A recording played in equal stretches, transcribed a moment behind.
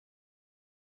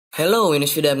Hello, in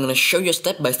this video I'm gonna show you a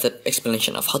step-by-step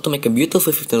explanation of how to make a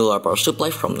beautiful $15 power supply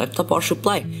from laptop power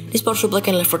supply. This power supply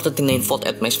can lever 39 volt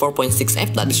at max 4.6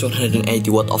 amp, that is 180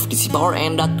 watt of DC power,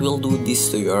 and that will do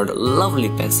this to your lovely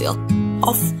pencil.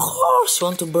 Of course, you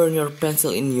want to burn your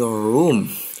pencil in your room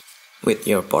with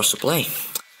your power supply.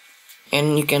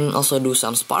 And you can also do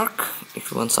some spark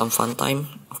if you want some fun time,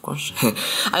 of course.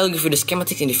 I will give you the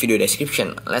schematics in the video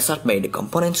description. Let's start by the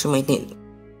components you might need.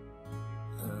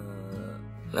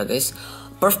 That is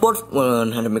perf board,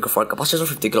 100 microfarad capacitor,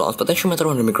 50 kilo ohms potentiometer,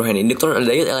 100 microhenry inductor, a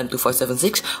diode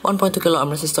LM2576, 1.2 kilo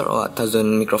ohm resistor,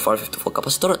 1000 microfarad 50 volt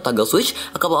capacitor, a toggle switch,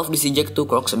 a couple of DC jack, 2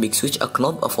 crocs, a big switch, a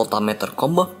knob, a voltmeter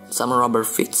combo, some rubber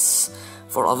fits,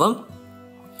 4 of them,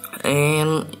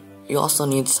 and you also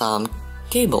need some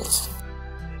cables,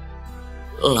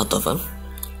 a lot of them.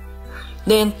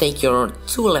 Then take your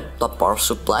 2 laptop power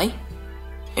supply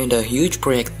and a huge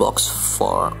project box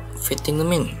for fitting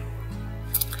them in.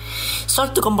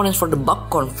 Start the components for the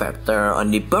buck converter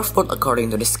on the perf board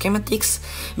according to the schematics.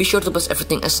 Be sure to place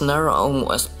everything as narrow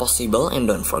as possible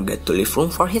and don't forget to leave room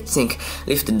for heatsink.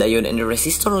 Leave the diode and the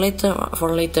resistor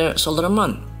for later solder them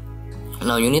on.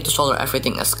 Now you need to solder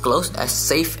everything as close, as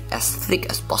safe, as thick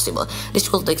as possible.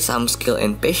 This will take some skill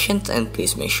and patience, and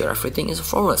please make sure everything is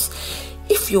flawless.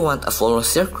 If you want a flawless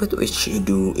circuit, which you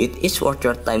do, it is worth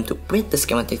your time to print the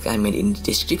schematic I made in the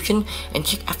description and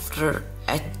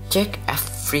check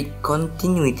every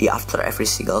continuity after every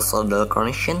single solder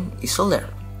connection is soldered.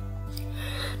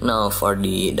 Now for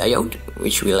the diode,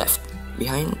 which we left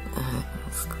behind,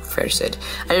 very sad.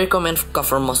 I recommend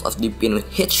cover most of the pin with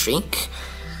heat shrink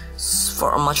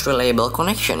for a much reliable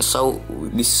connection, so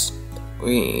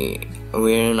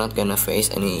we're not gonna face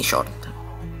any short.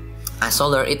 I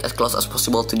solder it as close as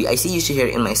possible to the IC you see here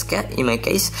in my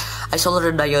case. I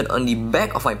solder the diode on the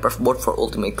back of my perf board for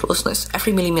ultimate closeness.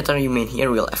 Every millimeter you made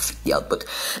here will affect the output.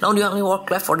 Now the only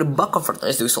work left for the buck converter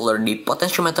is to solder the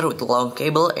potentiometer with a long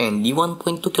cable and the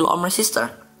 1.2 kilo ohm resistor.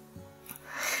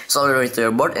 Solder it to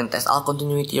your board and test all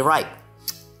continuity right.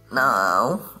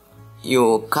 Now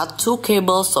you cut 2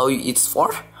 cables, so it's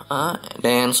 4.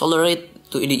 Then solder it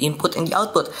to the input and the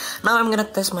output. Now I'm gonna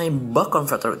test my buck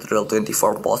converter with real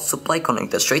 24 volt supply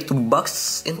connected straight to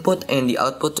buck's input and the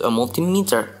output to a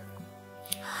multimeter.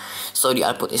 So the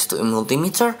output is to a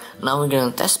multimeter. Now we're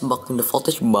gonna test bucking the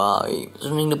voltage by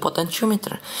turning the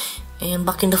potentiometer. And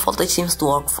bucking the voltage seems to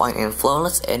work fine and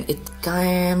flawless, and it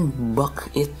can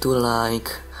buck it to like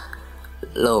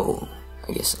low,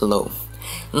 I guess low.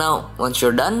 Now once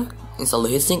you're done, install the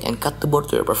heatsink and cut the board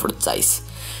to your preferred size.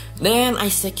 Then I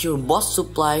secure both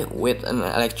supply with an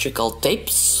electrical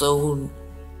tape so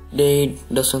they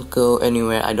doesn't go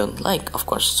anywhere I don't like, of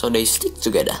course, so they stick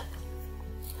together.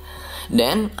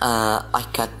 Then I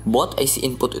cut both AC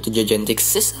input with a gigantic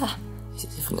scissor.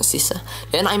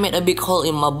 Then I made a big hole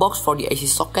in my box for the AC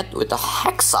socket with a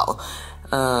hacksaw.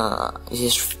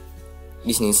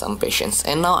 This needs some patience.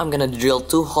 And now I'm gonna drill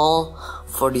 2 holes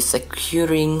for the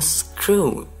securing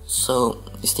screw so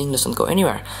this thing doesn't go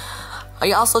anywhere.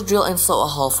 I also drill and saw a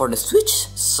hole for the switch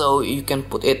so you can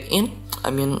put it in. I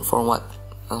mean, for what?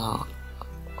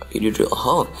 You drill a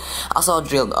hole. Also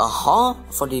drilled a hole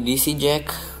for the DC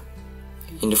jack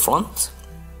in the front.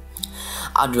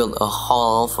 I drilled a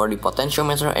hole for the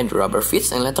potentiometer and the rubber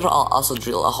fits, and later I'll also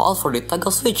drill a hole for the toggle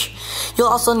switch. You'll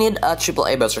also need a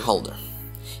AAA battery holder.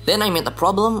 Then I made a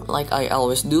problem like I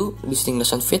always do. This thing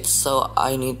doesn't fit, so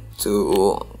I need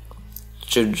to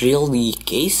drill the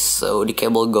case so the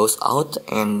cable goes out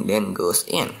and then goes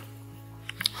in.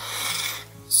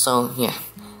 So yeah.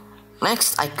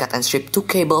 Next I cut and strip 2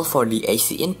 cables for the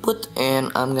AC input,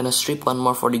 and I'm gonna strip 1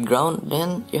 more for the ground.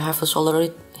 Then you have to solder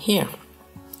it here.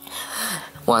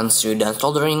 Once you're done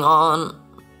soldering on,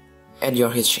 add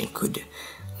your heat shrink good.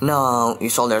 Now you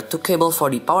solder 2 cables for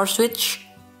the power switch.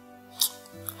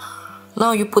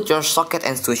 Now you put your socket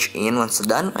and switch in once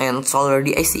done, and solder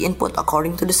the AC input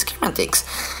according to the schematics.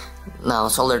 Now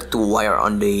solder 2 wire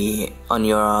on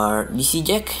your DC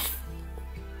jack,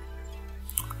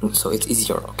 so it's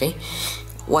easier, okay?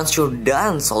 Once you're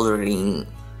done soldering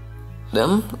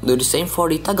them, do the same for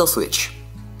the toggle switch.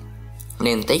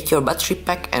 Then take your battery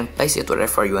pack and place it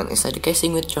wherever you want inside the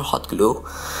casing with your hot glue.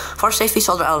 For safety,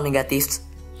 solder all negatives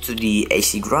to the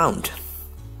AC ground.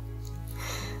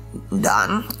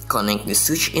 Done. Connect the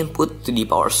switch input to the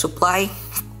power supply.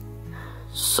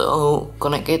 So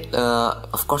connect it,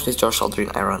 of course, with your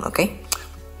soldering iron, okay?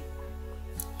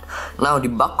 Now the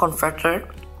buck converter,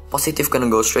 positive gonna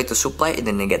go straight to supply, and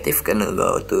the negative gonna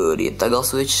go to the toggle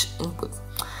switch input.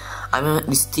 I mean,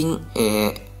 this thing,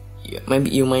 maybe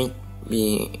you might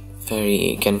be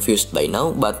very confused by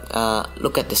now, but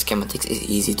look at the schematics, it's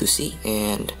easy to see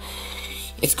and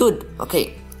it's good.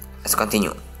 Okay, let's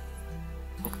continue.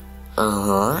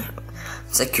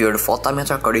 Secure the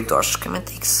voltmeter according to our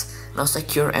schematics. Now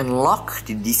secure and lock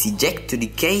the DC jack to the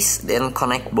case, then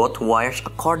connect both wires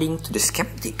according to the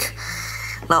schematic.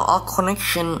 Now all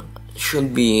connection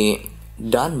should be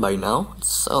done by now,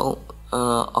 so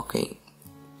okay,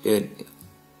 good.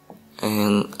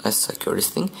 And let's secure this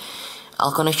thing.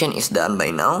 All connection is done by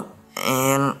now,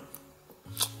 and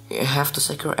you have to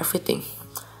secure everything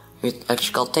with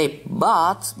electrical tape.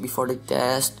 But before the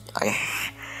test, I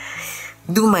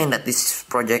do mind that this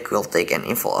project will take and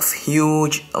involve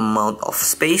huge amount of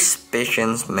space,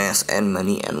 patience, mass, and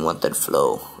money, and wanted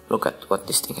flow. Look at what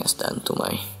this thing has done to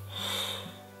my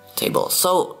table.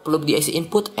 So plug the AC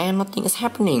input and nothing is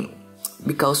happening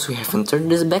because we haven't turned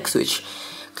this back switch,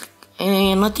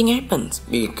 and nothing happens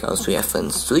because we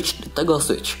haven't switched the toggle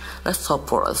switch. Let's hope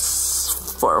for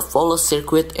a follow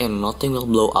circuit and nothing will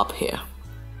blow up here.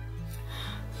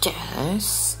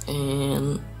 Yes,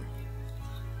 and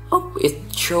oh, it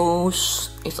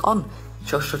shows it's on.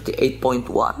 Shows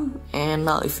 38.1, and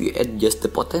now if you adjust the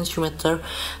potentiometer,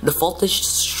 the voltage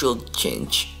should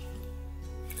change.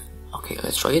 Okay,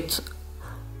 let's try it.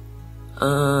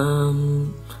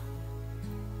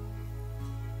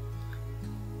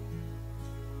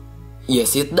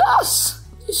 Yes, it does.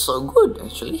 It's so good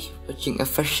actually. Watching a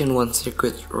version 1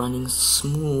 circuit running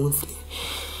smoothly.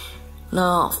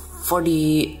 Now for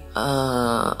the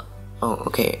oh,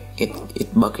 okay, it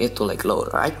bugged it to like low,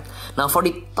 right? Now for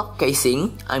the top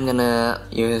casing, I'm gonna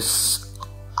use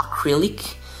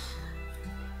acrylic.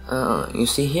 You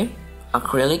see here,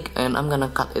 acrylic, and I'm gonna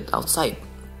cut it outside.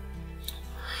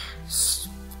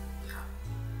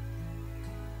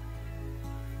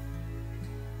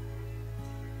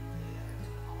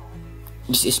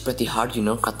 This is pretty hard, you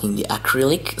know, cutting the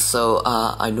acrylic, so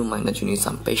I do mind that you need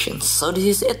some patience. So this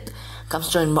is it. Comes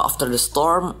to rainbow after the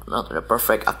storm, not the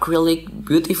perfect acrylic,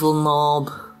 beautiful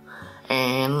knob,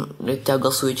 and the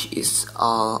toggle switch is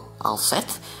all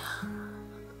set.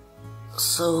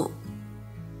 So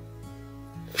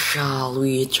shall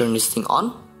we turn this thing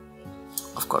on?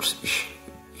 Of course we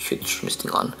should turn this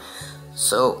thing on.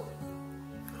 So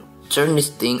turn this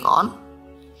thing on,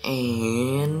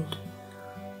 and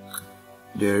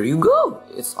there you go,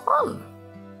 it's on.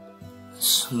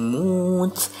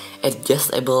 Smooth,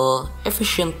 adjustable,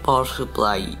 efficient power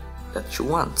supply that you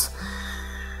want.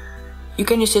 You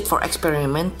can use it for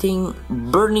experimenting,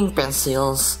 burning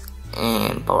pencils,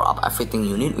 and power up everything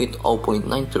you need with 0.9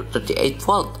 to 38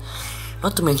 volt.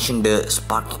 Not to mention the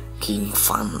sparking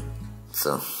fun.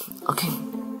 So, okay.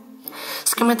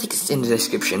 Schematic is in the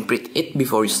description. Print it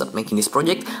before you start making this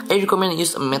project. I recommend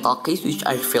use a metal case, which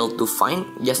I failed to find.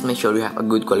 Just make sure you have a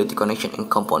good quality connection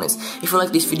and components. If you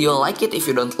like this video, like it. If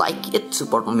you don't like it,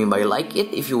 support me by like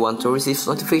it. If you want to receive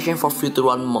notification for future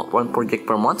one project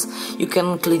per month, you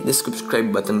can click the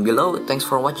subscribe button below. Thanks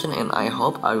for watching, and I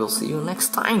hope I will see you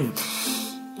next time.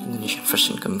 Indonesian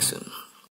version coming soon.